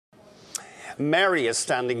Mary is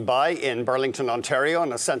standing by in Burlington, Ontario,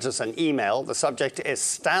 and has sent us an email. The subject is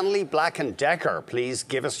Stanley Black & Decker. Please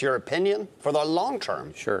give us your opinion for the long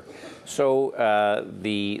term. Sure. So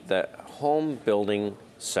the home building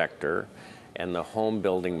sector and the home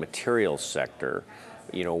building materials sector,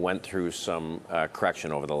 went through some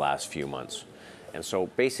correction over the last few months. And so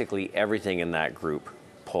basically everything in that group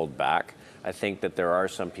pulled back. I think that there are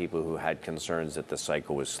some people who had concerns that the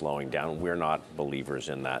cycle was slowing down. We're not believers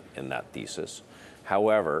in that thesis.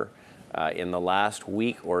 However, in the last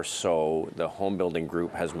week or so, the home building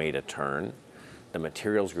group has made a turn. The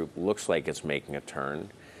materials group looks like it's making a turn.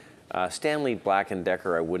 Stanley Black &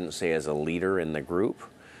 Decker, I wouldn't say is a leader in the group,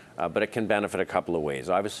 but it can benefit a couple of ways.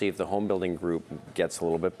 Obviously, if the home building group gets a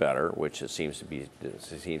little bit better, which it seems to be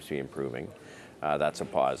improving, that's a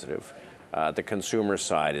positive. The consumer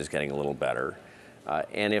side is getting a little better.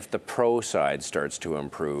 And if the pro side starts to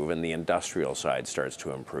improve and the industrial side starts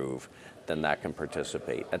to improve, then that can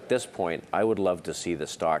participate. At this point, I would love to see the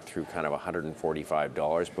stock through kind of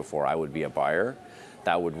 $145 before I would be a buyer.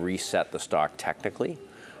 That would reset the stock technically.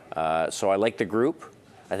 So I like the group.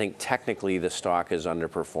 I think technically the stock has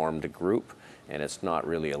underperformed the group, and it's not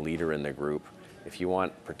really a leader in the group. If you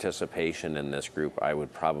want participation in this group, I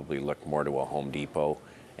would probably look more to a Home Depot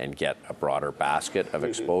and get a broader basket of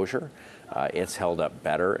exposure. It's held up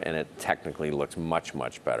better, and it technically looks much,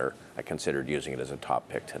 much better. I considered using it as a top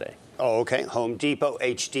pick today. Oh, okay. Home Depot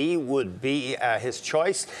HD would be his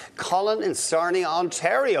choice. Colin in Sarnia,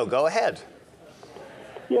 Ontario. Go ahead.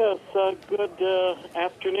 Yes, good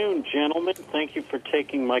afternoon, gentlemen. Thank you for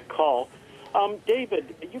taking my call.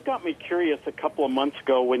 David, you got me curious a couple of months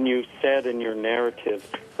ago when you said in your narrative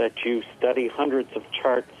that you study hundreds of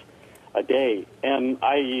charts a day. And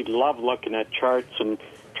I love looking at charts and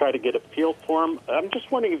try to get a feel for them. I'm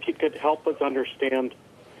just wondering if you could help us understand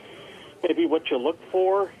maybe what you look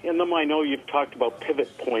for in them. I know you've talked about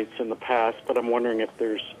pivot points in the past, but I'm wondering if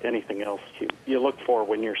there's anything else you look for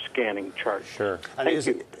when you're scanning charts. Sure. And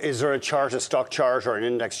is there a chart, a stock chart or an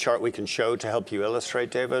index chart we can show to help you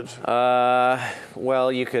illustrate, David?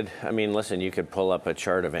 Well, you could, listen, you could pull up a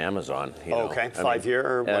chart of Amazon. Okay, 5 year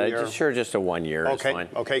or 1 year? Sure, just a 1 year is fine.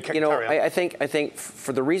 Okay, carry on. I think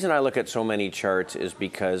for the reason I look at so many charts is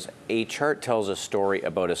because a chart tells a story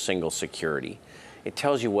about a single security. It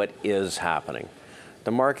tells you what is happening.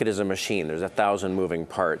 The market is a machine. There's 1,000 moving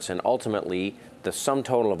parts, and ultimately the sum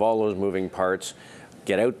total of all those moving parts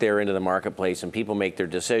get out there into the marketplace, and people make their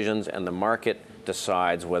decisions, and the market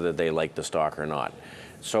decides whether they like the stock or not.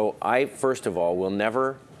 So I, first of all, will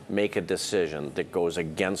never make a decision that goes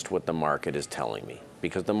against what the market is telling me,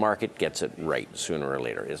 because the market gets it right sooner or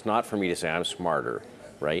later. It's not for me to say I'm smarter,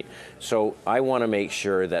 right? So I want to make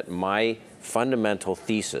sure that my fundamental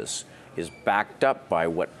thesis is backed up by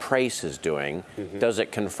what price is doing. Does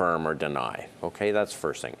it confirm or deny? Okay, that's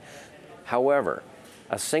first thing. However,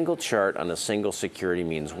 a single chart on a single security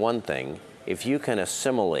means one thing. If you can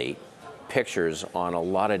assimilate pictures on a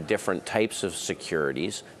lot of different types of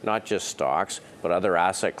securities, not just stocks, but other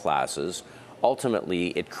asset classes, ultimately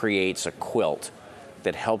it creates a quilt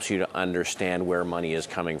that helps you to understand where money is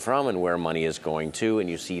coming from and where money is going to, and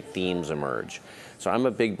you see themes emerge. So I'm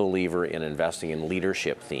a big believer in investing in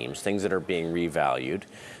leadership themes, things that are being revalued.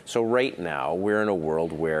 So right now, we're in a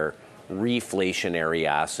world where reflationary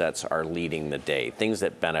assets are leading the day, things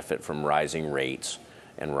that benefit from rising rates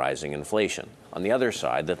and rising inflation. On the other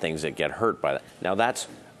side, the things that get hurt by that. Now that's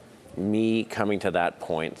me coming to that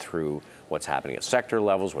point through what's happening at sector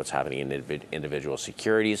levels, what's happening in individual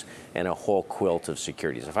securities, and a whole quilt of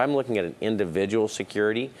securities. If I'm looking at an individual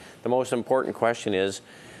security, the most important question is,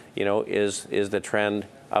 is the trend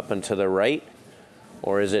up and to the right,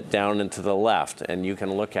 or is it down and to the left? And you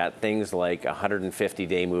can look at things like a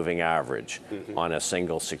 150-day moving average on a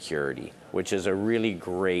single security, which is a really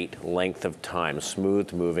great length of time,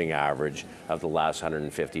 smooth moving average of the last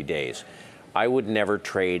 150 days. I would never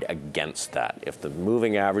trade against that. If the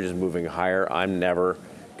moving average is moving higher, I'm never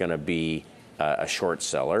going to be a short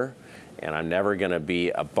seller, and I'm never going to be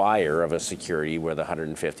a buyer of a security where the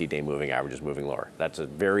 150-day moving average is moving lower. That's a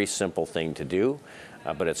very simple thing to do,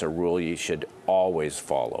 but it's a rule you should always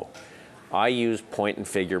follow. I use point and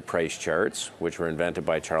figure price charts, which were invented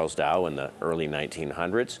by Charles Dow in the early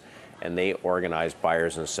 1900s, and they organize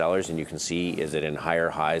buyers and sellers, and you can see, is it in higher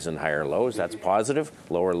highs and higher lows? That's positive.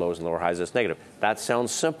 Lower lows and lower highs, that's negative. That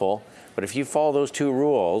sounds simple, but if you follow those two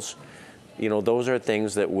rules, those are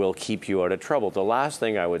things that will keep you out of trouble. The last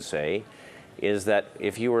thing I would say is that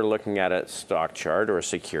if you were looking at a stock chart or a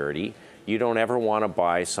security, you don't ever want to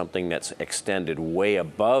buy something that's extended way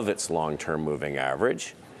above its long-term moving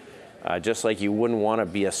average, just like you wouldn't want to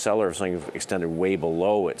be a seller of something extended way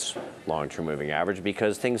below its long-term moving average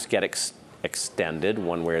because things get extended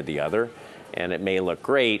one way or the other, and it may look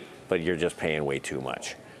great, but you're just paying way too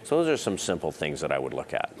much. So those are some simple things that I would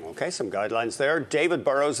look at. Okay, some guidelines there. David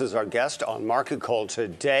Burrows is our guest on Market Call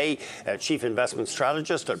today, Chief Investment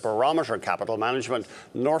Strategist at Barometer Capital Management.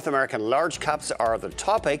 North American large caps are the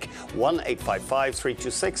topic.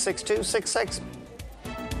 1-855-326-6266.